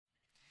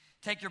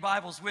Take your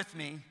Bibles with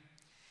me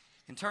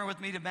and turn with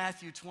me to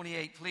Matthew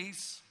 28,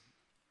 please.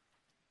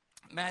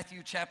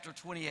 Matthew chapter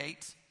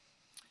 28,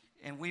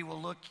 and we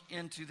will look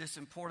into this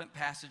important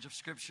passage of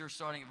Scripture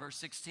starting at verse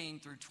 16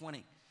 through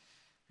 20.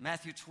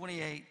 Matthew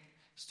 28,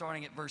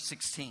 starting at verse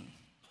 16.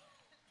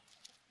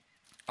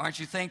 Aren't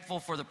you thankful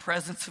for the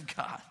presence of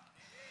God?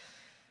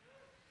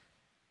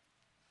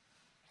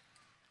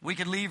 We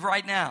could leave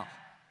right now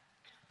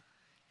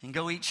and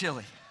go eat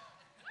chili,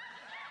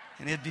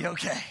 and it'd be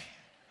okay.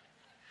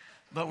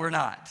 But we're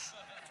not.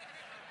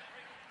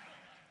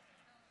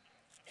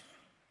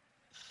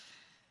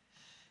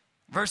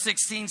 Verse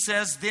 16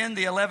 says, Then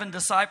the 11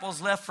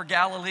 disciples left for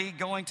Galilee,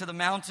 going to the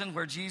mountain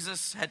where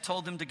Jesus had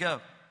told them to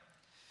go.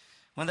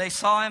 When they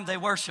saw him, they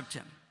worshiped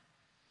him,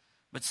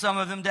 but some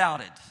of them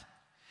doubted.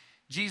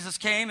 Jesus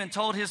came and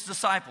told his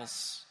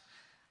disciples,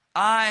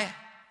 I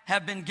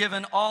have been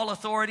given all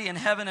authority in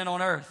heaven and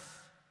on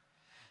earth.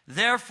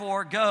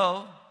 Therefore,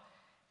 go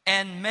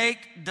and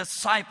make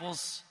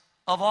disciples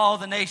of all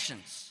the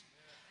nations,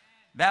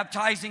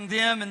 baptizing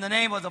them in the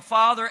name of the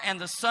Father and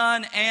the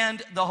Son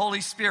and the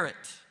Holy Spirit.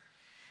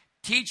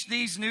 Teach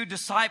these new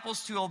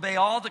disciples to obey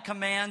all the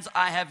commands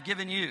I have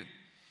given you.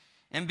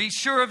 And be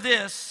sure of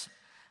this,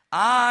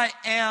 I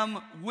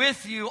am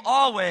with you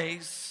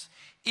always,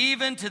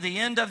 even to the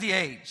end of the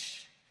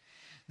age.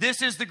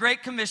 This is the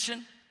Great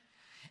Commission,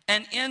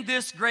 and in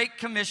this Great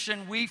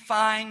Commission we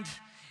find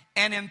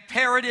an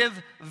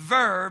imperative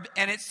verb,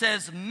 and it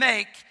says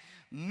make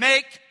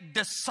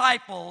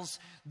disciples.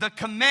 The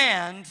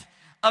command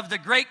of the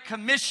Great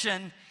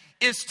Commission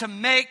is to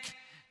make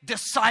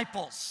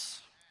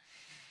disciples.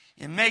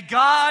 And may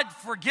God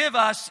forgive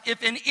us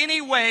if in any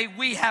way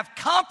we have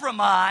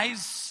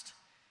compromised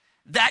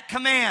that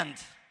command.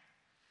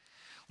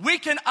 We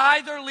can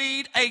either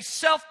lead a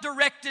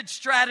self-directed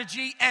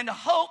strategy and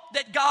hope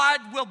that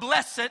God will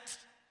bless it,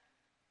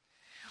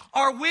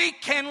 or we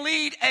can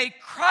lead a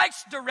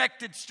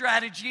Christ-directed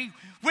strategy,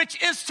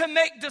 which is to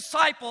make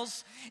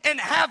disciples and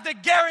have the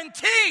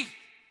guarantee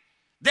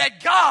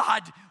that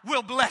God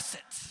will bless it.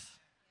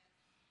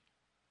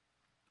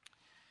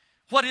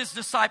 What is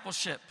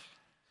discipleship?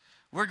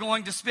 We're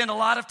going to spend a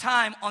lot of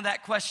time on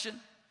that question.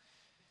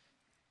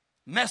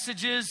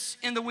 Messages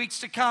in the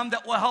weeks to come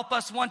that will help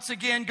us once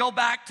again go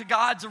back to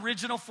God's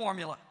original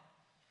formula.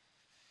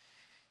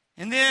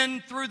 And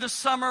then through the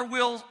summer,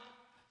 we'll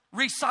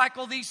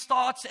recycle these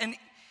thoughts, and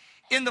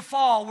in the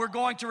fall we're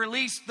going to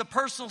release the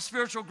personal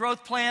spiritual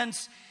growth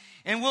plans,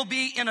 and we'll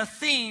be in a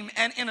theme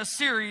and in a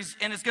series,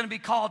 and it's going to be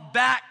called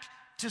Back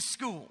to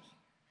School.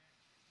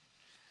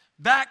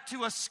 Back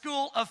to a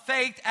school of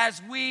faith as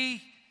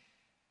we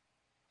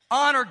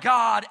honor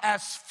God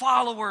as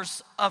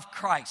followers of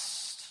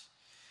Christ.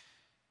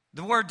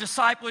 The word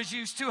disciple is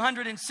used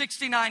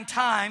 269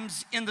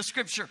 times in the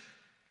Scripture.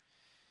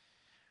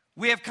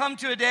 We have come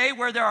to a day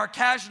where there are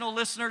casual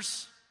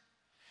listeners,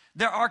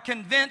 there are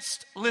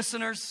convinced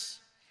listeners,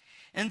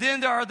 and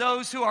then there are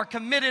those who are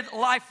committed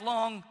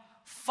lifelong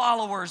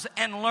followers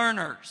and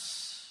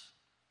learners.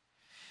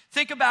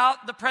 Think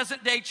about the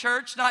present day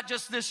church, not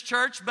just this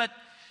church, but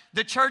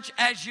the church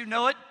as you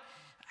know it.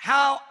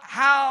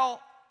 How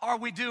are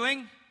we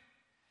doing?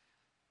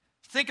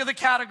 Think of the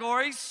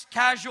categories.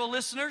 Casual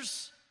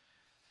listeners.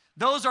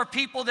 Those are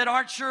people that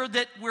aren't sure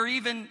that we're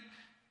even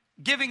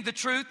giving the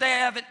truth. They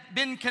haven't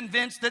been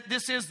convinced that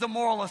this is the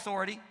moral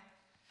authority.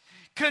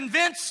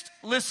 Convinced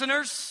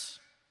listeners,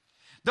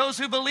 those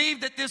who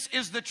believe that this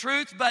is the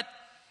truth, but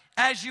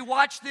as you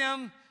watch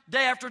them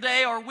day after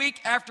day or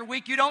week after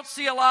week, you don't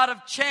see a lot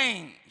of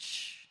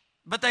change,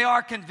 but they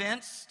are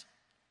convinced.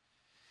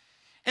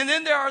 And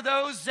then there are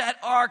those that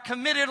are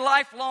committed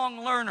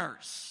lifelong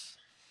learners.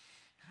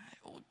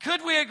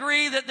 Could we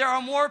agree that there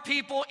are more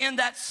people in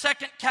that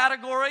second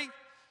category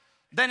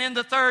than in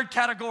the third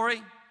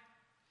category?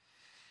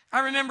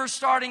 I remember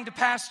starting to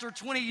pastor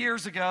 20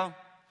 years ago,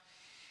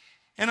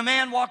 and a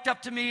man walked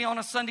up to me on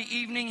a Sunday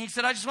evening. He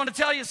said, I just want to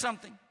tell you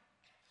something.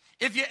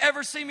 If you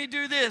ever see me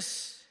do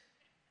this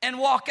and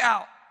walk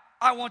out,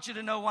 I want you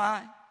to know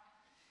why.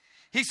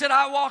 He said,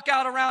 I walk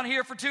out around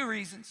here for two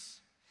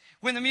reasons.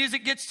 When the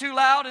music gets too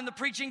loud and the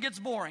preaching gets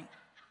boring.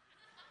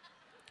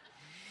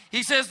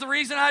 He says, the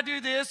reason I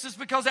do this is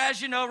because,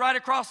 as you know, right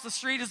across the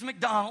street is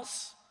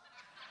McDonald's.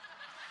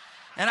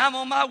 And I'm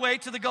on my way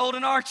to the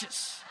Golden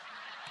Arches.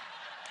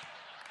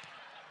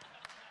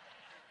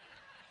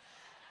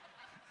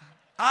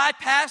 I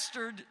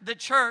pastored the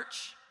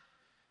church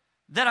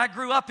that I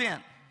grew up in.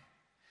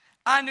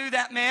 I knew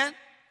that man.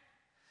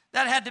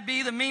 That had to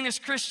be the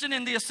meanest Christian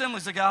in the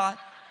Assemblies of God.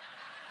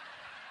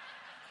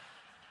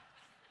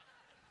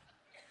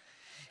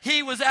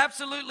 He was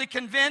absolutely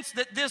convinced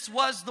that this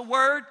was the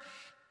word.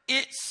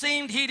 It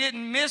seemed he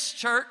didn't miss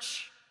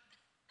church.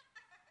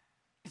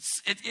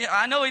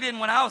 I know he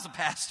didn't when I was a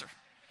pastor.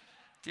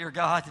 Dear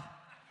God.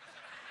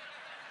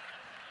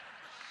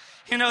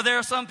 You know, there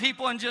are some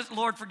people, and just,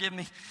 Lord, forgive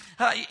me.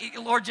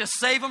 Lord, just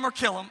save them or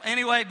kill them.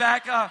 Anyway,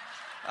 back,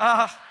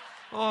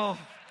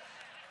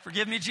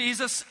 forgive me,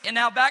 Jesus. And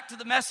now back to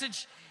the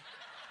message.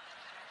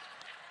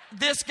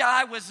 this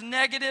guy was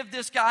negative.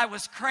 This guy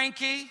was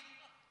cranky.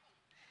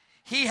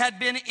 He had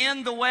been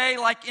in the way,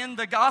 like in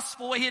the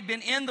gospel. He had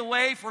been in the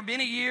way for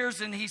many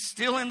years, and he's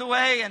still in the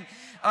way.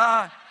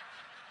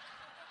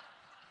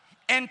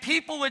 And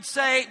people would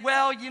say,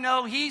 well, you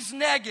know, he's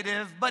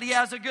negative, but he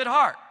has a good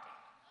heart.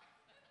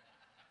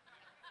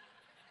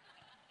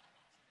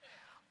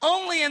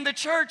 Only in the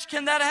church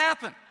can that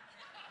happen.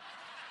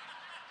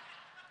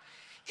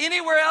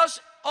 Anywhere else,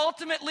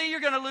 ultimately, you're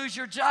going to lose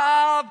your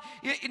job.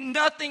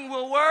 Nothing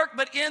will work.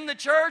 But in the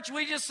church,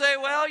 we just say,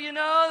 well, you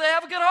know, they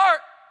have a good heart.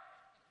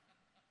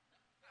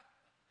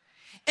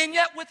 And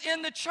yet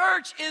within the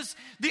church is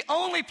the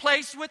only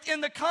place within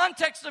the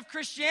context of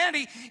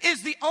Christianity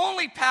is the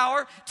only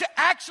power to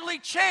actually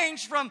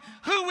change from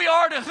who we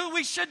are to who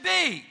we should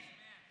be.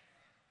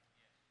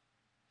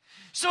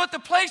 So at the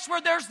place where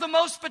there's the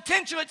most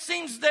potential, it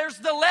seems there's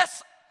the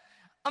less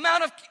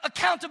amount of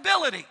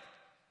accountability.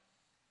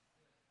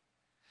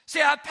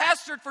 See, I've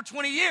pastored for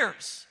 20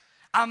 years.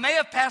 I may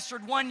have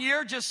pastored 1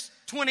 year just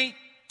 20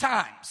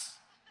 times.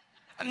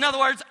 In other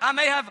words, I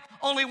may have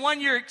only 1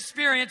 year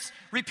experience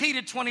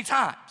repeated 20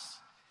 times.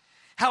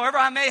 However,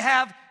 I may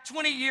have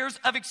 20 years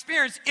of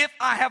experience if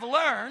I have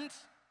learned,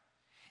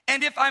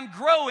 and if I'm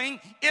growing,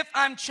 if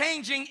I'm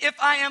changing, if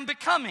I am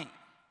becoming.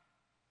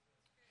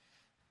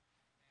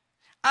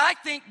 I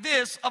think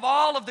this, of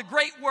all of the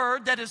great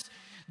word that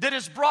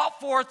is brought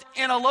forth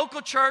in a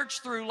local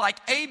church through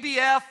like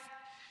ABF,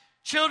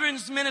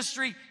 children's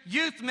ministry,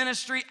 youth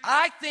ministry,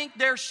 I think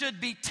there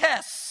should be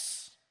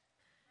tests.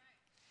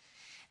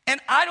 And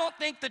I don't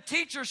think the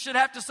teacher should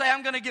have to say,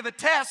 I'm going to give a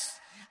test.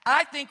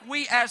 I think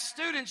we as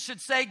students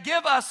should say,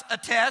 give us a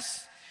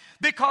test,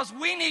 because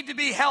we need to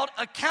be held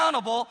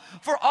accountable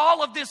for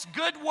all of this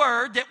good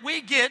word that we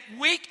get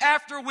week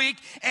after week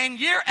and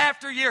year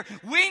after year.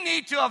 We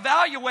need to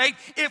evaluate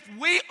if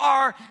we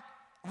are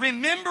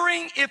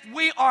remembering, if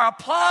we are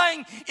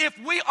applying, if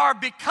we are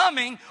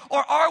becoming,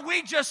 or are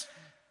we just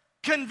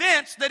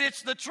convinced that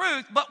it's the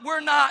truth, but we're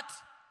not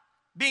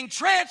being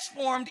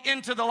transformed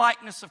into the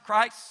likeness of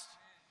Christ.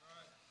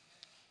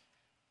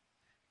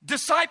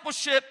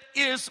 Discipleship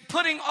is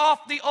putting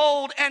off the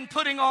old and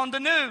putting on the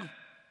new.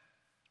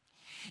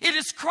 It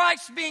is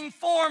Christ being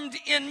formed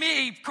in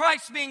me,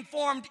 Christ being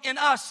formed in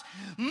us.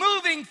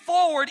 Moving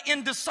forward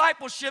in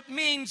discipleship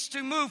means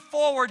to move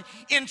forward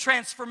in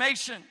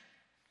transformation.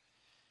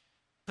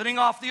 Putting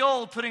off the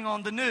old, putting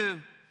on the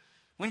new.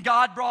 When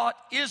God brought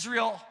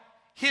Israel,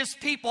 his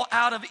people,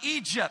 out of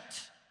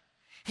Egypt,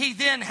 he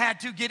then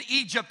had to get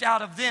Egypt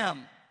out of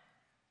them.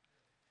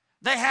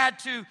 They had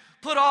to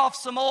put off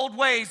some old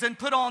ways and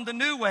put on the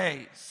new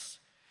ways.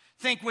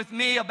 Think with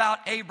me about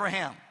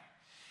Abraham.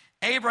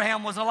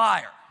 Abraham was a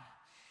liar.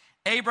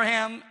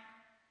 Abraham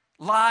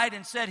lied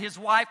and said his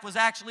wife was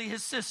actually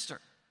his sister.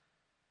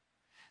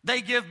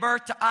 They give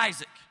birth to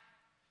Isaac.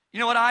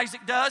 You know what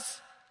Isaac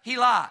does? He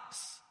lies.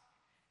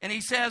 And he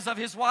says of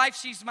his wife,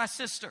 she's my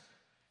sister.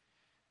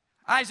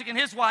 Isaac and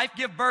his wife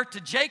give birth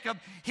to Jacob.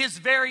 His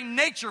very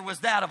nature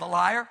was that of a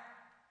liar.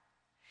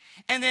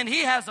 And then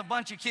he has a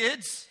bunch of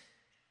kids.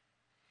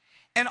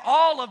 And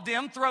all of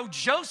them throw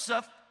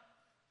Joseph,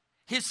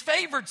 his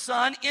favored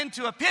son,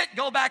 into a pit,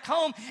 go back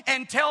home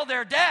and tell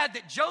their dad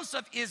that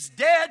Joseph is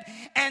dead,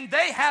 and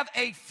they have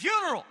a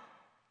funeral.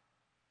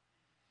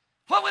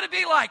 What would it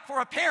be like for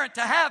a parent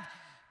to have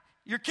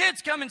your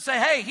kids come and say,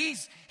 hey,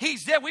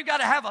 he's dead, we've got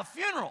to have a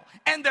funeral,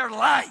 and they're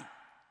lying?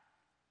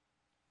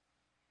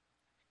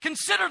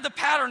 Consider the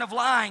pattern of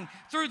lying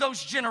through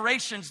those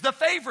generations, the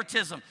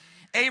favoritism.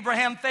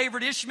 Abraham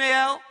favored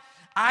Ishmael.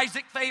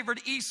 Isaac favored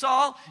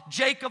Esau.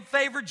 Jacob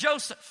favored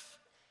Joseph.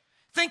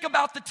 Think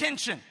about the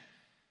tension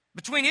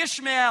between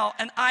Ishmael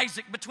and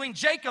Isaac, between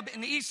Jacob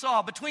and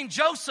Esau, between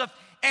Joseph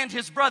and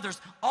his brothers,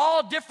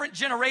 all different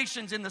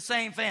generations in the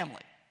same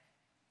family.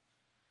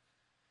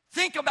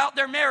 Think about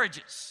their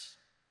marriages.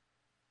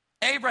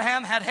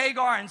 Abraham had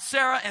Hagar and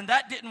Sarah, and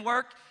that didn't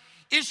work.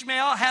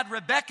 Ishmael had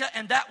Rebekah,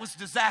 and that was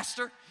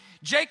disaster.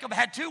 Jacob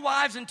had 2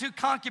 wives and 2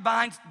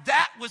 concubines.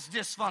 That was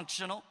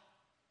dysfunctional.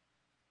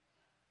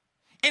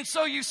 And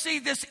so you see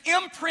this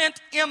imprint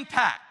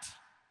impact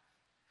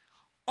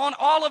on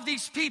all of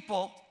these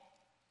people.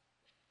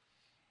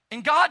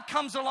 And God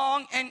comes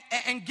along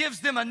and gives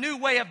them a new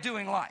way of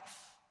doing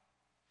life.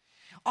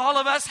 All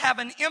of us have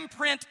an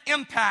imprint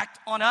impact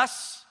on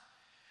us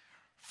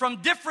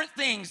from different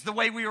things. The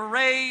way we were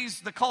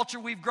raised, the culture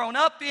we've grown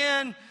up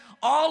in,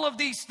 all of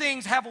these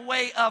things have a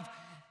way of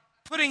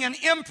putting an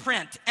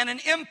imprint and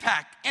an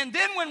impact. And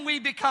then when we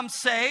become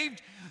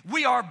saved,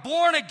 we are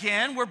born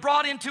again, we're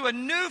brought into a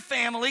new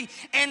family,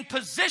 and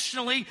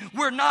positionally,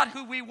 we're not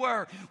who we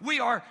were. We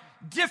are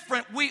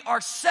different, we are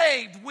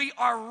saved, we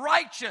are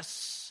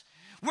righteous.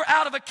 We're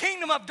out of a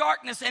kingdom of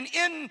darkness and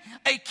in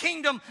a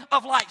kingdom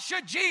of light.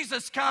 Should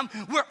Jesus come,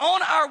 we're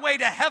on our way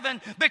to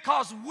heaven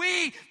because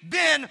we've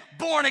been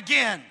born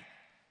again.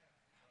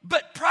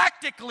 But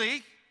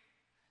practically,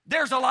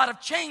 there's a lot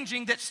of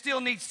changing that still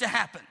needs to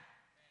happen.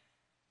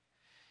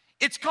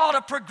 It's called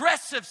a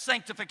progressive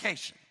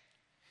sanctification.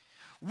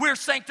 We're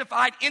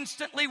sanctified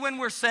instantly when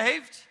we're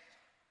saved,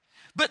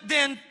 But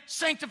then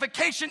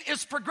sanctification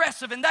is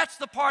progressive, and that's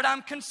the part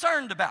I'm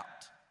concerned about.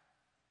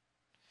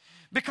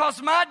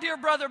 Because my dear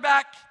brother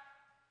back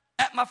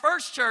at my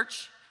first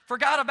church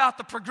forgot about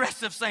the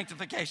progressive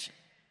sanctification.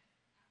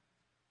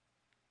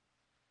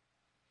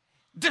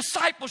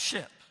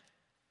 Discipleship.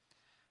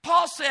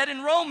 Paul said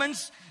in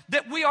Romans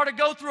that we are to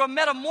go through a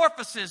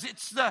metamorphosis.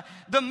 It's the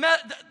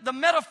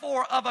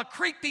metaphor of a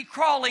creepy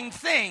crawling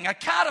thing, a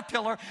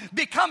caterpillar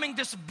becoming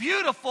this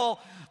beautiful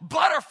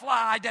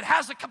butterfly that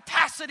has a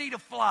capacity to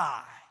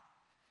fly.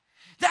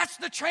 That's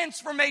the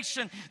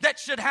transformation that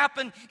should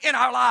happen in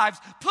our lives.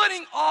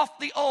 Putting off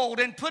the old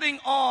and putting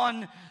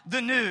on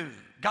the new.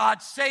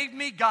 God saved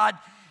me. God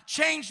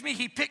changed me.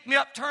 He picked me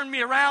up, turned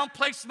me around,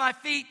 placed my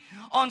feet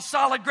on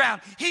solid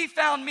ground. He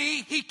found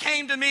me. He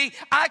came to me.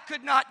 I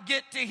could not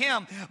get to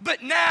him.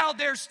 But now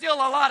there's still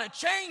a lot of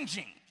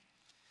changing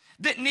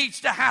that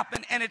needs to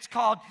happen, and it's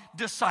called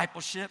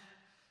discipleship.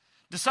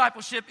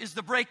 Discipleship is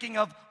the breaking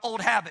of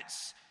old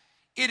habits.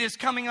 It is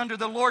coming under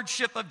the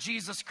lordship of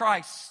Jesus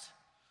Christ.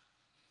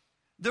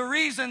 The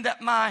reason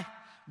that my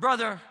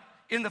brother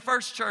in the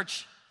first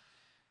church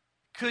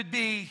could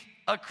be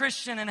a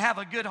Christian and have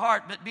a good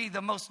heart but be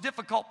the most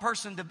difficult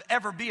person to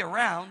ever be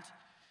around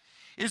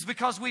is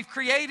because we've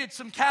created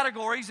some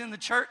categories in the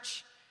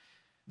church.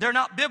 They're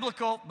not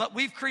biblical, but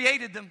we've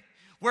created them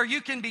where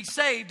you can be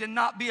saved and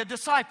not be a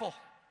disciple.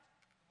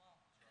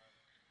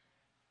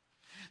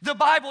 The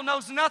Bible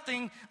knows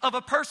nothing of a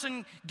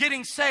person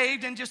getting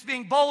saved and just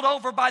being bowled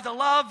over by the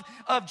love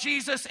of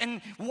Jesus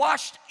and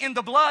washed in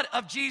the blood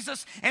of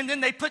Jesus, and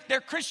then they put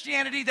their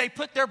Christianity, they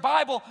put their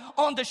Bible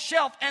on the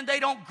shelf, and they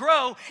don't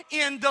grow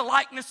in the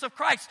likeness of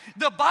Christ.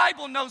 The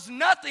Bible knows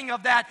nothing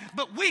of that,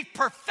 but we've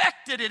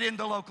perfected it in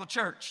the local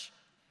church.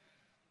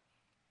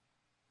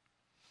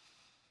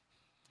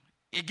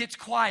 It gets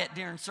quiet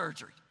during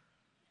surgery.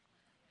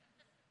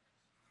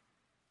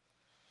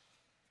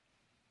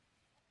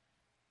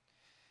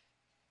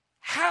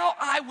 How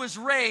I was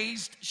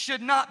raised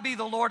should not be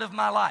the Lord of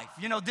my life.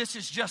 You know, this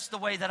is just the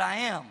way that I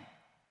am.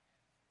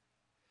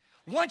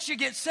 Once you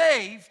get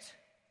saved,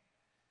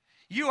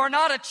 you are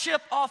not a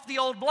chip off the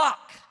old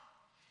block.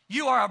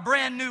 You are a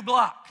brand new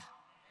block.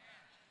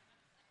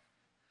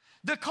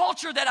 The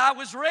culture that I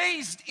was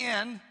raised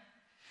in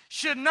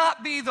should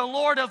not be the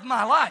Lord of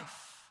my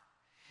life.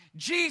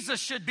 Jesus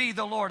should be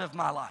the Lord of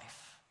my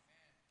life.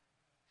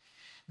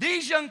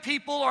 These young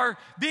people are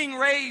being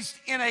raised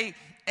in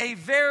a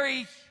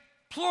very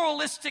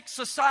pluralistic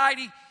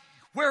society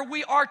where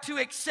we are to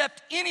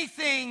accept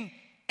anything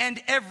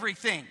and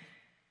everything.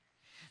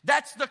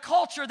 That's the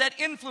culture that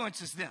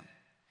influences them.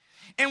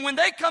 And when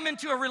they come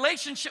into a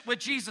relationship with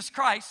Jesus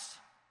Christ,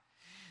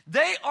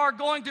 they are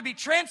going to be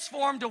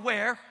transformed to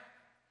where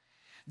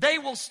they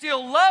will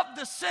still love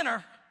the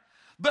sinner,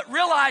 but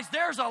realize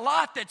there's a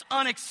lot that's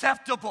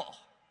unacceptable.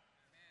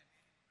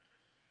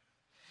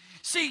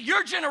 See,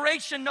 your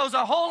generation knows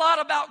a whole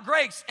lot about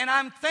grace, and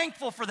I'm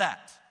thankful for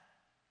that.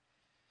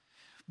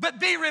 But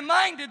be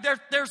reminded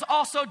there's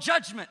also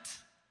judgment.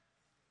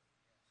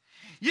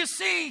 You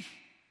see,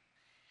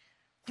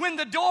 when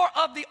the door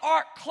of the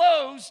ark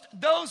closed,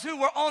 those who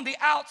were on the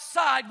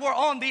outside were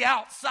on the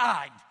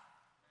outside.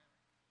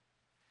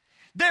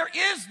 There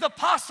is the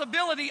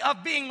possibility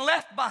of being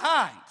left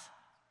behind.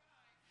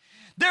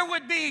 There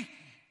would be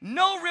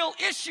no real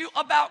issue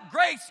about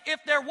grace if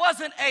there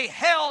wasn't a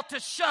hell to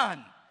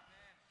shun.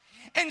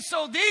 And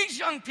so these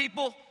young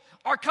people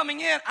are coming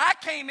in. I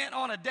came in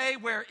on a day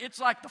where it's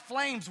like the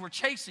flames were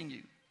chasing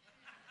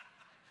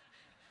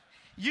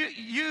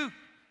you.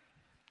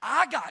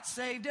 I got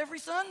saved every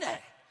Sunday.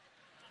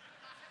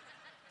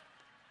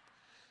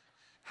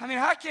 I mean,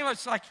 I came,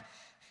 it's like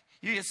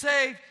you get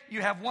saved,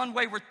 you have one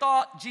wayward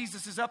thought.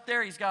 Jesus is up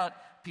there, he's got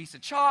a piece of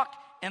chalk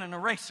and an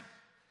eraser.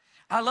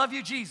 I love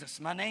you,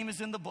 Jesus. My name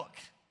is in the book.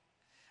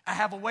 I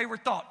have a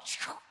wayward thought.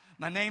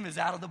 My name is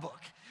out of the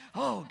book.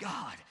 Oh,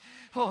 God.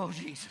 Oh,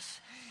 Jesus.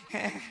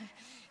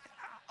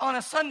 On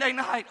a Sunday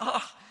night,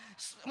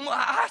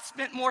 I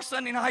spent more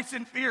Sunday nights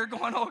in fear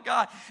going, oh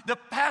God. The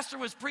pastor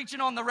was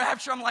preaching on the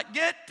rapture. I'm like,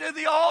 get to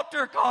the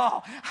altar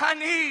call.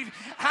 Hey.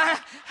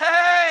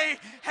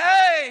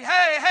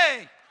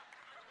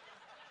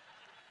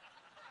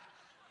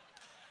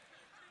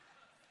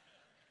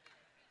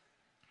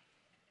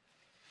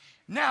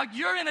 Now,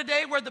 you're in a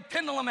day where the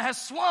pendulum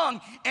has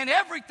swung and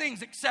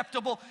everything's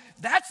acceptable.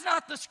 That's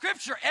not the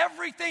scripture.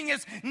 Everything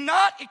is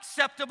not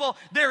acceptable.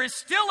 There is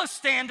still a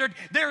standard.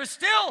 There is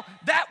still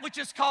that which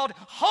is called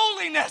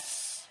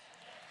holiness.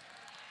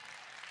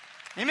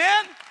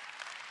 Amen?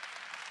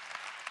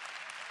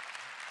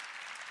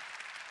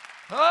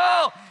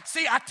 Oh,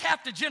 see, I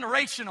tapped a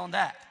generation on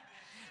that.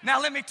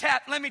 Now let me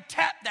tap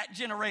that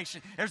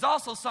generation. There's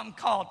also something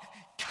called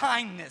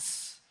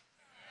kindness.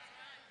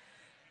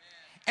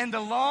 And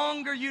the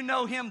longer you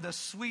know him, the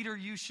sweeter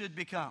you should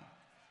become.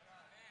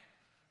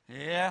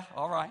 Yeah,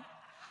 all right.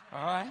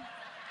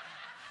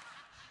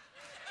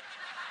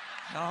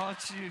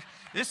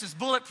 This is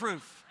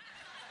bulletproof.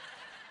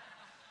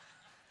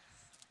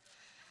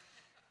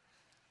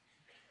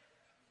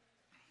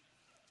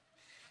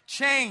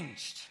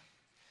 Changed.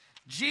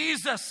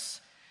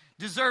 Jesus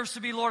deserves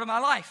to be Lord of my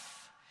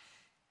life.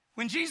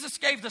 When Jesus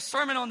gave the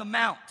Sermon on the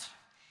Mount,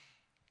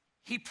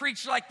 he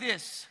preached like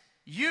this: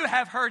 you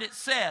have heard it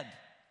said,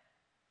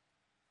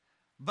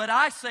 but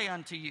I say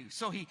unto you.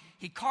 So he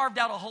carved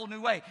out a whole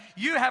new way.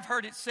 You have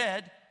heard it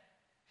said,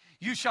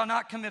 you shall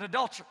not commit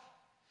adultery.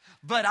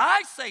 But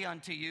I say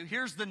unto you,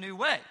 here's the new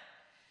way.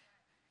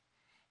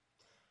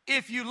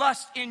 If you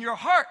lust in your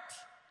heart,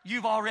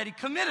 you've already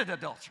committed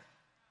adultery.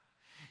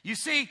 You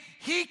see,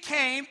 he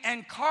came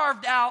and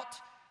carved out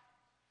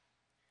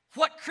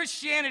what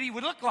Christianity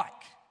would look like.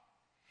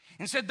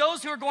 And said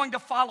those who are going to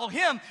follow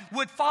him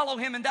would follow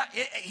him. And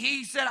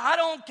he said, I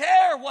don't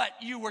care what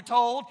you were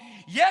told.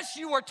 Yes,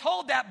 you were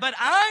told that, but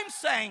I'm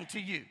saying to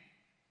you.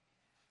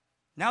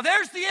 Now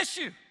there's the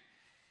issue.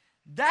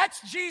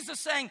 That's Jesus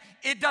saying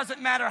it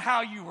doesn't matter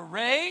how you were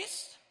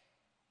raised.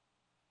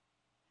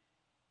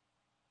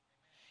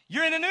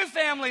 You're in a new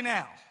family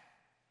now.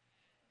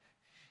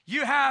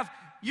 You have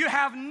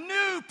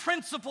new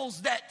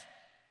principles that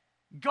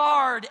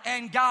guard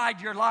and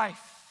guide your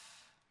life.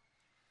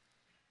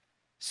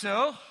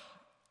 So,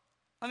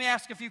 let me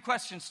ask a few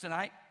questions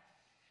tonight.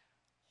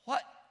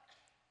 What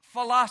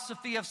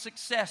philosophy of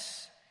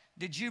success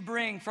did you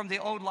bring from the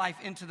old life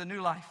into the new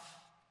life?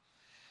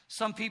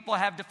 Some people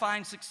have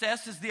defined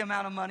success as the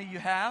amount of money you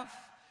have.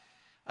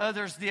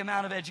 Others, the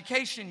amount of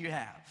education you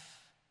have.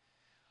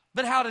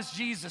 But how does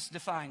Jesus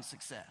define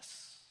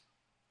success?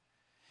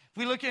 If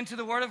we look into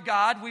the Word of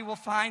God, we will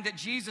find that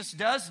Jesus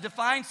does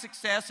define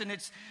success, and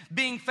it's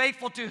being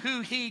faithful to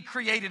who he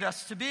created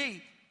us to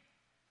be.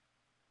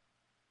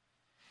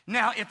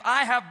 Now, if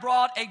I have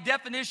brought a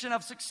definition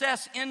of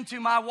success into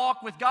my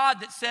walk with God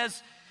that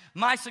says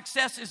my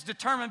success is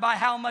determined by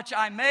how much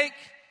I make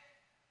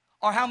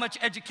or how much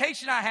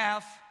education I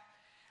have,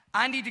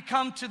 I need to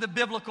come to the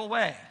biblical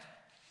way.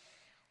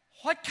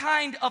 What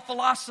kind of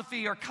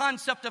philosophy or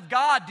concept of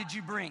God did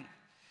you bring?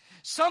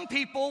 Some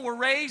people were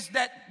raised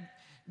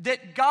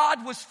that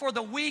God was for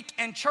the weak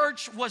and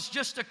church was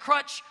just a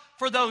crutch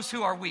for those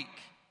who are weak.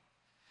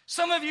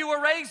 Some of you were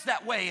raised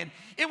that way, and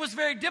it was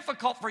very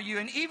difficult for you.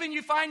 And even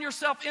you find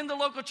yourself in the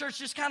local church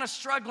just kind of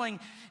struggling.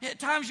 At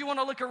times you want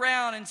to look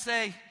around and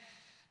say,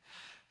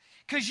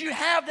 because you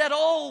have that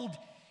old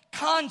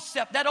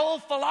concept, that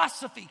old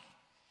philosophy.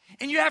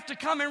 And you have to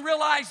come and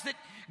realize that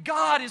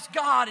God is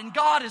God, and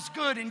God is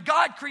good, and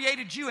God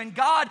created you, and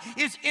God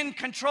is in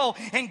control.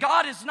 And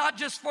God is not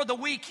just for the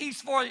weak, he's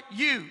for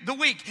you, the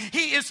weak.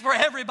 He is for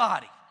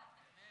everybody.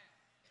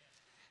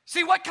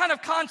 See, what kind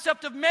of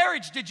concept of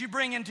marriage did you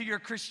bring into your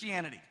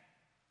Christianity?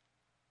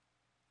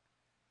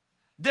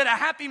 That a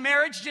happy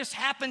marriage just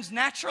happens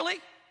naturally?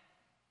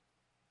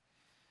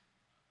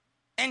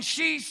 And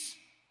she's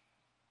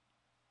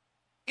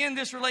in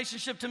this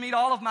relationship to meet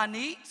all of my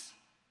needs?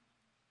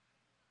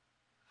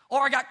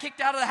 Or I got kicked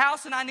out of the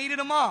house and I needed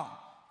a mom?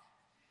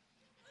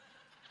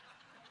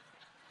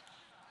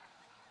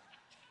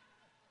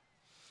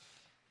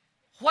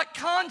 What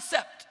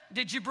concept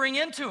did you bring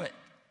into it?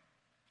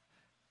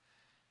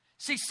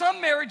 See, some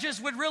marriages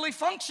would really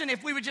function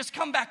if we would just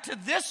come back to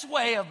this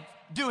way of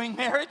doing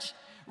marriage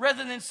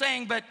rather than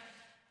saying, but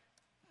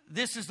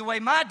this is the way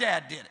my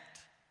dad did it.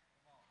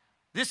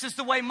 This is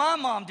the way my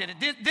mom did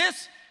it.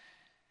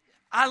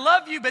 I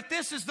love you, but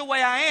this is the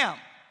way I am.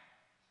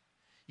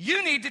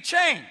 You need to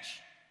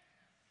change.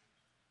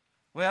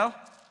 Well,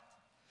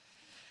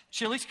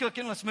 chili's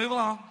cooking. Let's move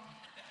along.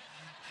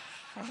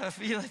 I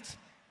feel it.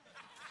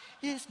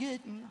 It's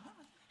getting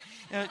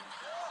hot.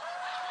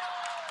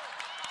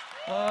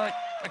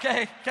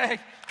 Okay.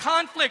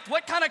 Conflict.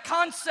 What kind of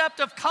concept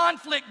of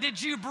conflict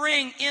did you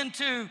bring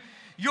into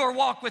your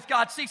walk with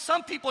God? See,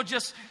 some people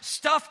just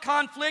stuff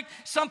conflict.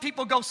 Some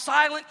people go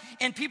silent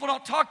and people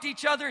don't talk to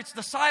each other. It's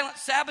the silent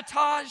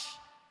sabotage.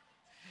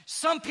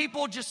 Some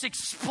people just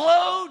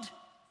explode.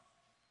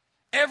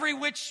 Every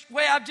which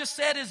way I've just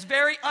said is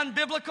very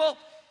unbiblical.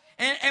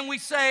 And we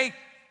say,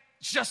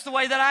 it's just the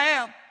way that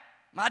I am.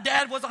 My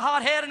dad was a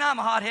hothead and I'm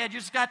a hothead. You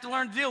just got to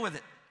learn to deal with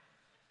it.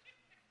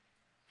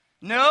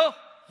 No,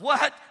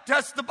 what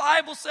does the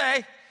Bible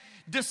say?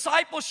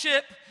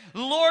 Discipleship,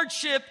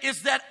 lordship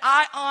is that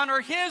I honor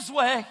his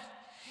way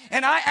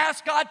and I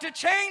ask God to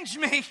change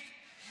me.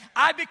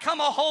 I become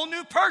a whole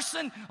new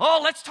person. Oh,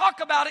 let's talk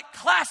about it.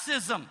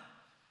 Classism.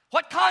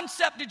 What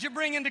concept did you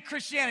bring into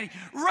Christianity?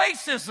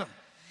 Racism.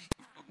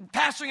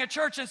 Pastoring a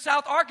church in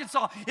South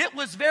Arkansas, it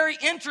was very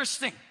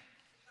interesting.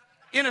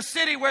 In a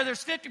city where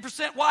there's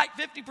 50% white,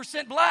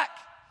 50% black.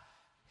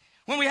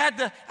 When we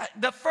had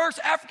the first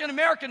African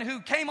American who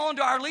came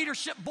onto our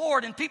leadership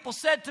board, and people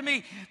said to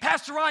me,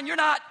 Pastor Ron, you're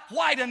not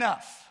white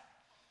enough.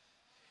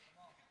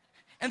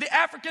 And the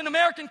African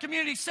American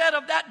community said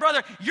of that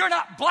brother, you're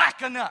not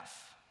black enough.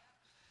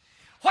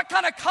 What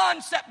kind of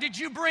concept did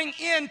you bring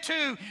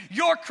into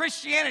your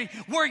Christianity?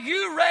 Were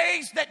you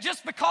raised that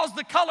just because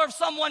the color of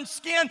someone's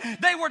skin,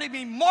 they were to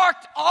be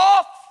marked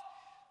off?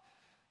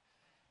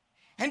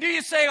 And do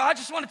you say, I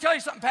just want to tell you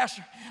something,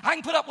 Pastor. I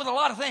can put up with a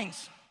lot of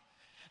things.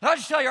 But I'll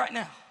just tell you right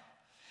now,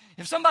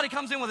 if somebody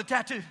comes in with a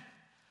tattoo,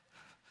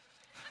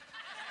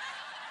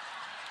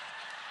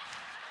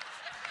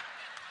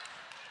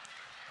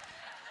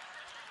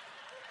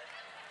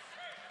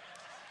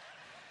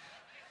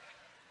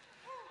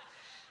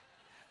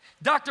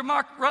 Dr.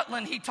 Mark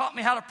Rutland, he taught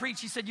me how to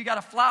preach. He said, you got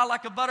to fly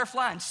like a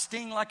butterfly and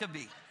sting like a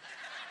bee.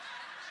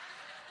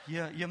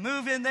 You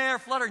move in there,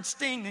 flutter and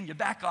sting, then you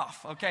back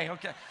off. Okay.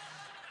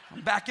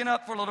 I'm backing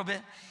up for a little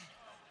bit.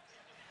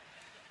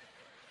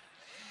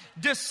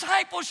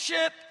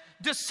 Discipleship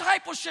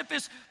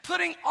is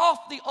putting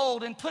off the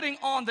old and putting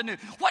on the new.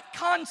 What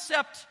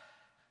concept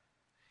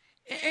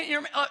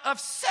of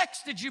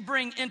sex did you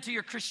bring into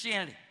your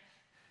Christianity?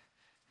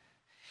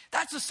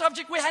 That's a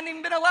subject we hadn't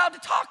even been allowed to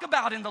talk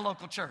about in the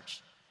local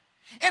church.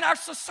 And our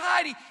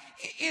society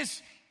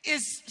is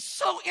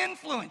so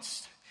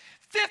influenced.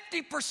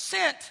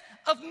 50%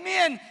 of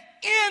men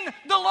in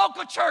the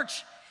local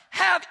church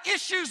have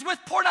issues with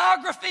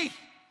pornography.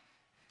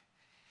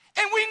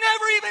 And we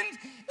never even,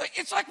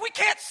 it's like we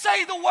can't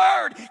say the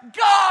word.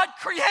 God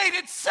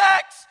created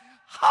sex.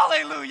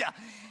 Hallelujah.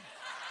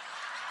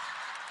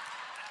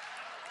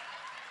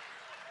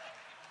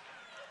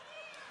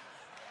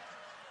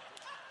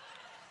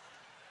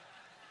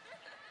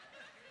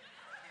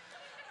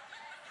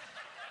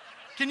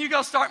 Can you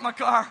go start my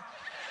car?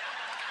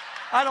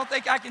 I don't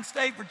think I can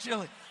stay for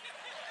chili.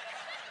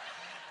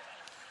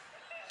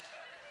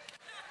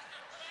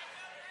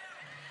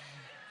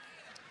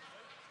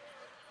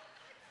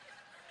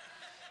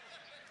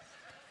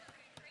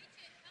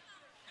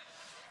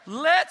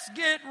 Let's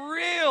get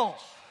real.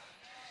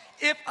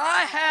 If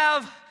I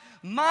have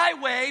my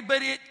way,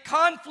 but it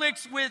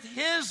conflicts with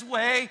His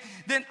way,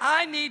 then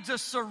I need to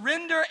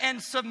surrender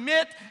and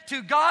submit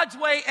to God's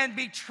way and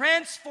be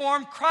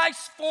transformed,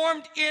 Christ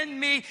formed in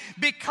me,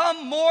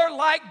 become more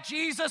like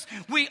Jesus.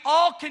 We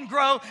all can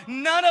grow.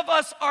 None of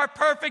us are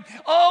perfect.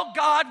 Oh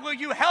God, will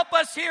you help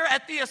us here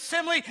at the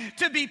assembly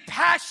to be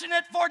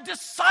passionate for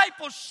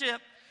discipleship?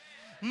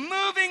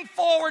 Moving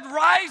forward,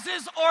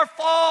 rises or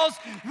falls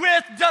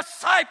with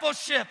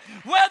discipleship.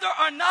 Whether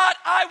or not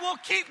I will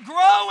keep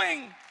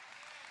growing.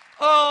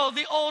 Oh,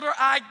 the older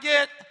I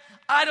get,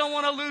 I don't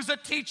want to lose a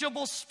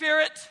teachable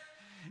spirit.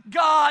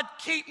 God,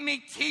 keep me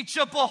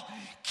teachable.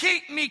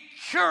 Keep me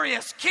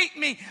curious. Keep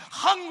me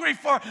hungry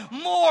for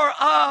more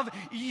of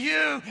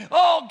you.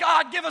 Oh,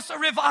 God, give us a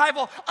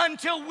revival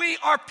until we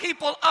are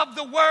people of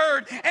the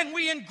Word and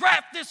we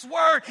engraft this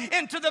Word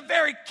into the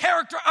very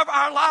character of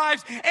our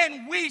lives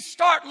and we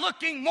start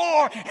looking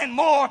more and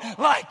more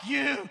like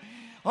you.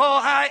 Oh,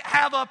 I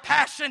have a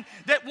passion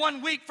that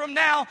 1 week from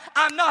now,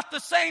 I'm not the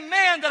same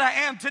man that I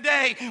am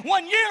today.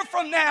 1 year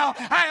from now,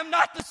 I am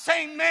not the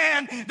same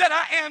man that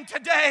I am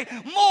today.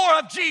 More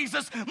of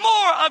Jesus,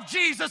 more of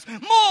Jesus,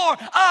 more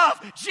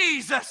of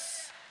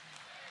Jesus.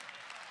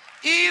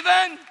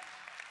 Even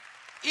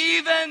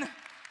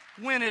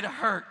when it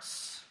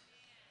hurts.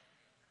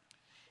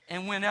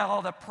 And when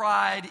all the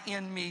pride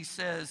in me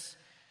says,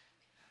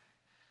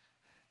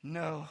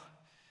 no,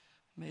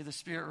 may the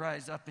Spirit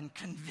rise up and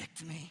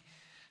convict me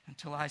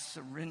until I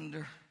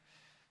surrender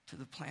to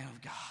the plan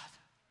of God.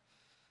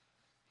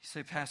 You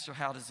say, Pastor,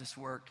 how does this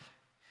work?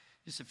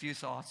 Just a few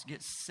thoughts.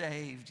 Get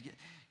saved.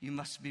 You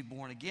must be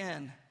born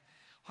again.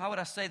 Why would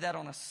I say that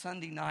on a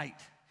Sunday night?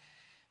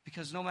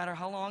 Because no matter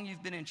how long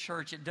you've been in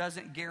church, it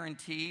doesn't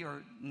guarantee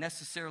or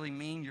necessarily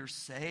mean you're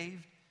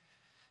saved.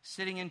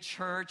 Sitting in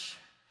church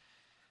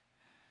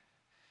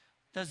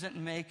doesn't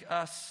make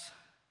us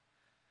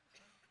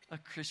a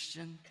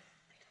Christian.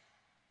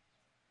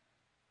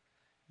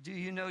 Do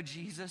you know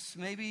Jesus?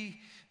 Maybe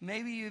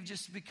you've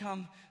just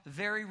become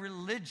very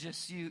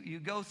religious. You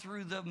go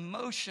through the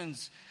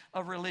motions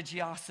of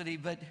religiosity,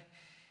 but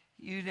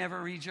you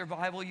never read your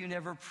Bible. You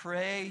never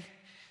pray.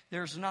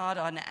 There's not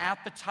an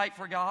appetite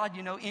for God.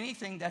 You know,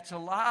 anything that's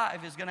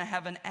alive is going to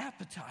have an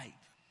appetite.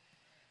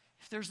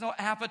 If there's no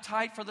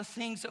appetite for the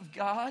things of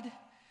God,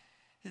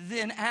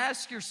 then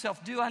ask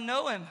yourself, do I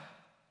know Him?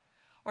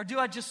 Or do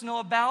I just know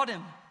about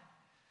Him?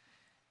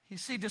 You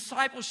see,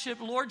 discipleship,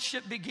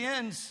 lordship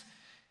begins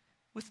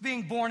with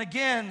being born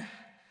again,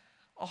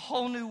 a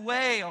whole new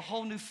way, a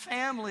whole new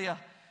family, a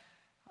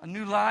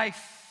new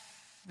life.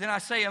 Then I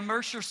say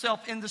immerse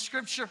yourself in the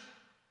Scripture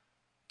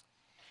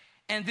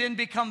and then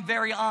become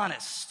very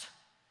honest.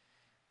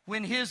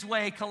 When His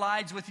way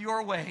collides with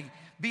your way,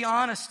 be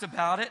honest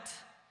about it,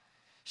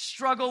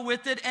 struggle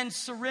with it, and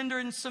surrender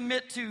and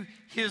submit to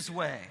His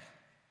way.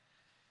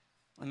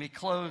 Let me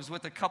close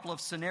with a couple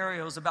of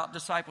scenarios about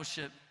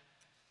discipleship.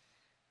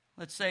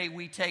 Let's say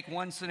we take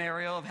one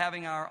scenario of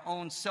having our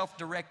own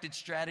self-directed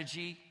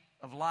strategy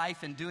of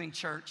life and doing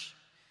church.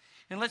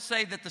 And let's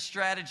say that the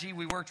strategy,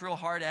 we worked real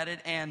hard at it,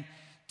 and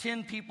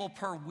 10 people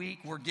per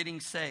week were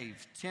getting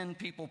saved. 10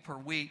 people per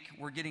week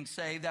were getting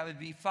saved. That would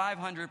be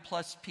 500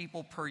 plus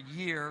people per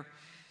year,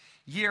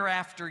 year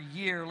after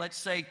year. Let's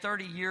say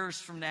 30 years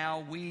from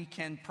now, we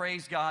can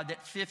praise God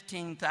that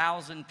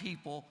 15,000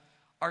 people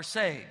are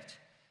saved.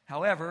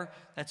 However,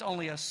 that's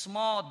only a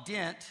small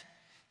dent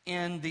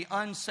in the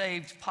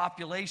unsaved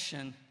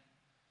population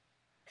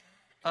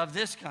of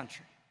this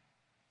country.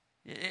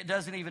 It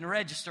doesn't even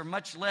register,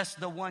 much less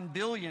the 1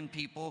 billion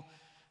people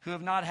who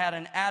have not had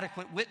an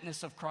adequate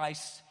witness of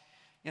Christ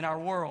in our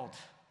world.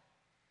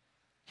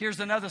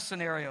 Here's another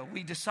scenario.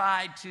 We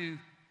decide to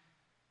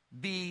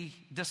be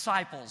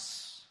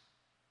disciples.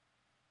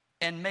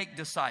 and make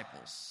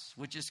disciples,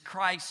 which is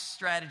Christ's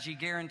strategy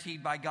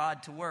guaranteed by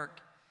God to work,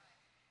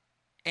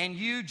 and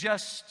you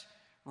just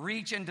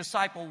reach and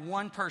disciple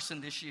one person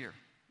this year,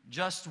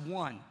 just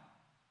one,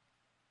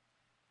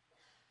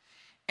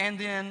 and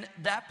then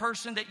that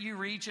person that you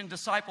reach and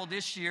disciple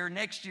this year,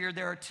 next year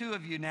there are two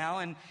of you now,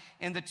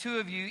 and the two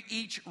of you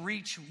each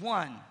reach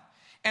one.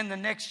 And the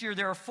next year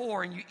there are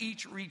four, and you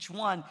each reach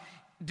one.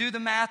 Do the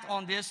math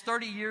on this.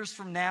 30 years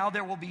from now,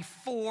 there will be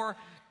 4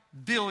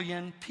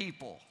 billion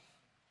people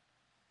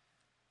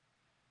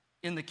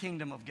in the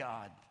kingdom of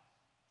God.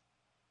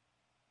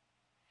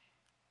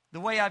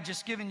 The way I've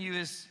just given you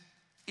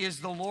is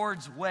the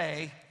Lord's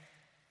way,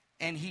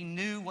 and He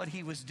knew what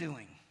He was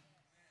doing.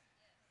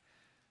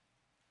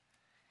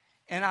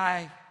 And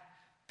I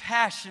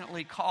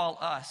passionately call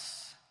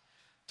us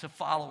to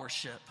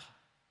followership,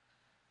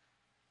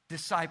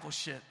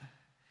 discipleship,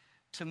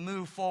 to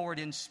move forward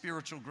in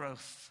spiritual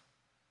growth.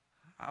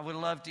 I would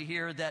love to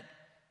hear that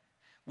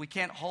we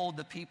can't hold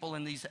the people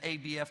in these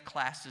ABF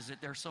classes,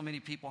 that there are so many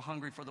people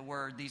hungry for the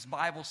Word, these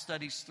Bible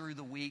studies through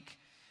the week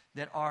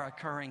that are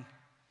occurring.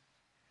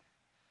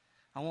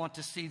 I want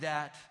to see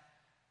that,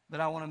 but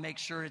I want to make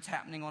sure it's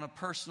happening on a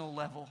personal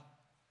level,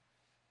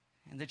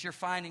 and that you're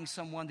finding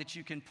someone that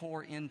you can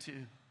pour into.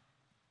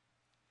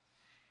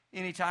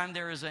 Anytime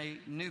there is a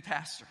new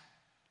pastor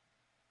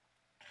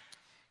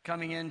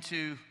coming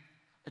into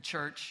a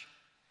church,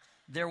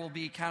 there will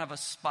be kind of a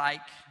spike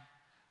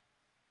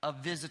of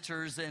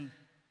visitors, and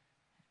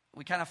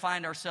we kind of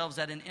find ourselves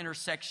at an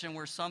intersection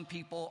where some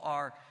people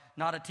are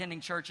not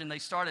attending church and they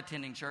start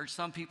attending church.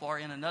 Some people are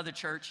in another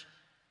church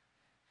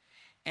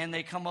and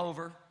they come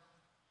over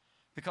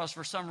because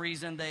for some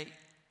reason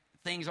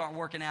things aren't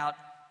working out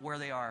where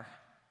they are.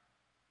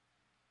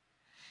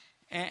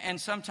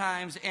 And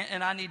sometimes,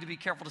 and I need to be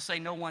careful to say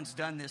no one's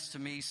done this to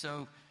me,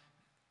 so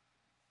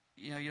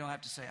you don't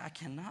have to say, I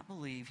cannot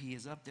believe he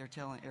is up there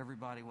telling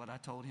everybody what I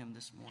told him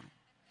this morning.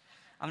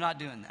 I'm not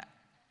doing that.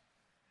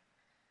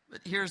 But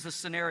here's the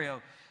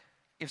scenario.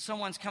 If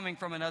someone's coming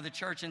from another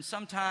church, and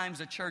sometimes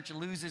a church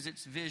loses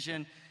its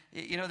vision,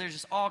 there's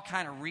just all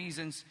kind of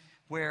reasons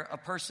where a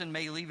person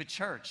may leave a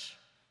church.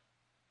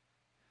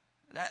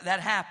 That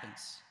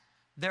happens.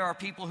 There are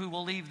people who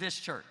will leave this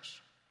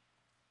church.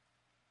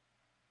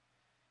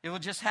 It will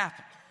just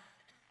happen.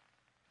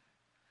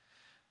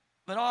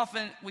 But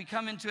often we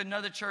come into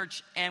another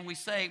church and we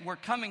say, we're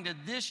coming to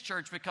this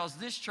church because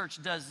this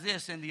church does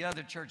this and the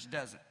other church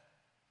doesn't.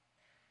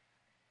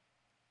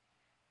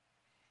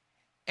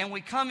 And we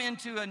come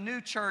into a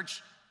new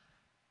church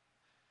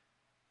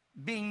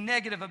being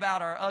negative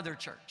about our other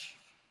church.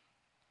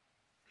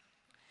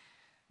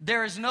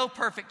 There is no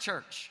perfect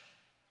church.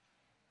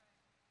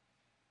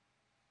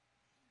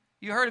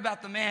 You heard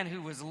about the man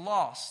who was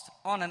lost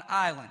on an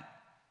island,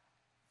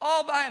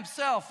 all by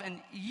himself, and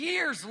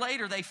years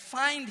later they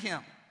find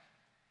him.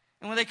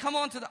 And when they come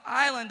onto the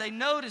island, they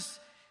notice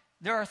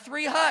there are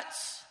 3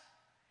 huts.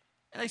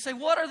 And they say,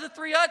 what are the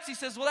 3 huts? He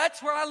says, well,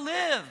 that's where I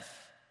live.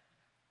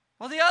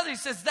 Well, the other, he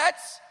says,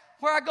 that's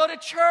where I go to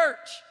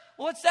church.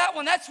 Well, what's that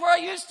one? That's where I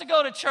used to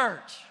go to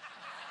church.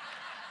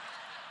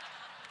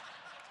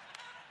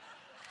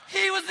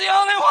 He was the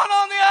only one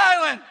on the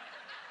island.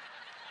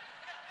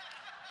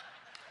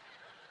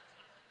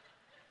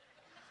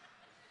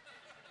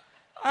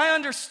 I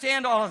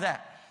understand all of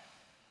that.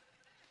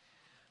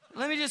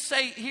 Let me just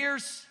say,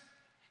 here's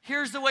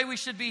the way we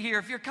should be here.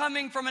 If you're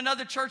coming from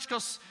another church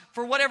because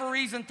for whatever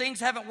reason things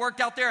haven't worked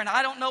out there, and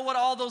I don't know what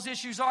all those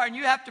issues are, and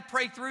you have to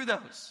pray through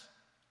those.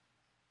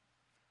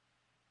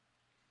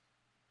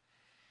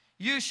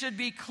 You should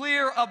be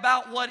clear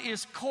about what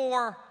is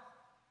core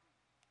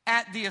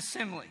at the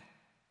assembly.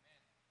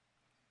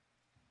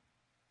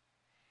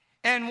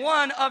 And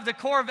one of the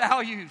core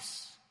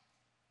values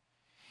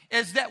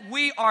is that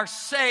we are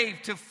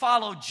saved to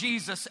follow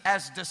Jesus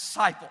as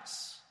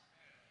disciples.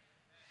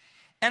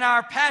 And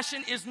our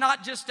passion is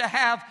not just to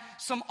have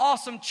some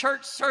awesome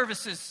church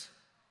services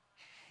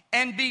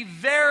and be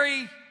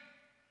very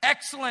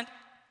excellent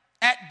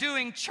at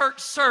doing church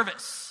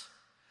service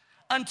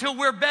until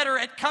we're better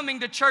at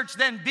coming to church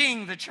than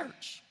being the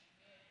church.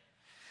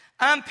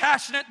 I'm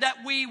passionate that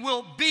we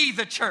will be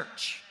the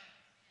church.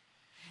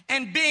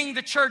 And being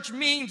the church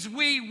means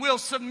we will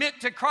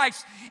submit to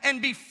Christ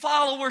and be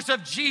followers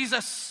of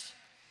Jesus.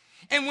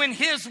 And when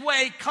His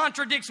way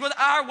contradicts with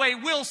our way,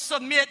 we'll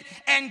submit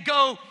and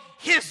go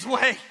His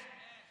way,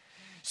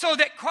 so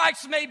that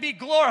Christ may be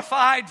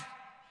glorified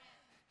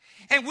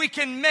and we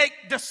can make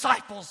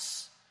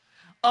disciples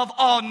of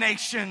all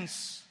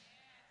nations.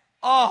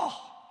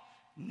 All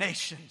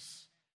nations.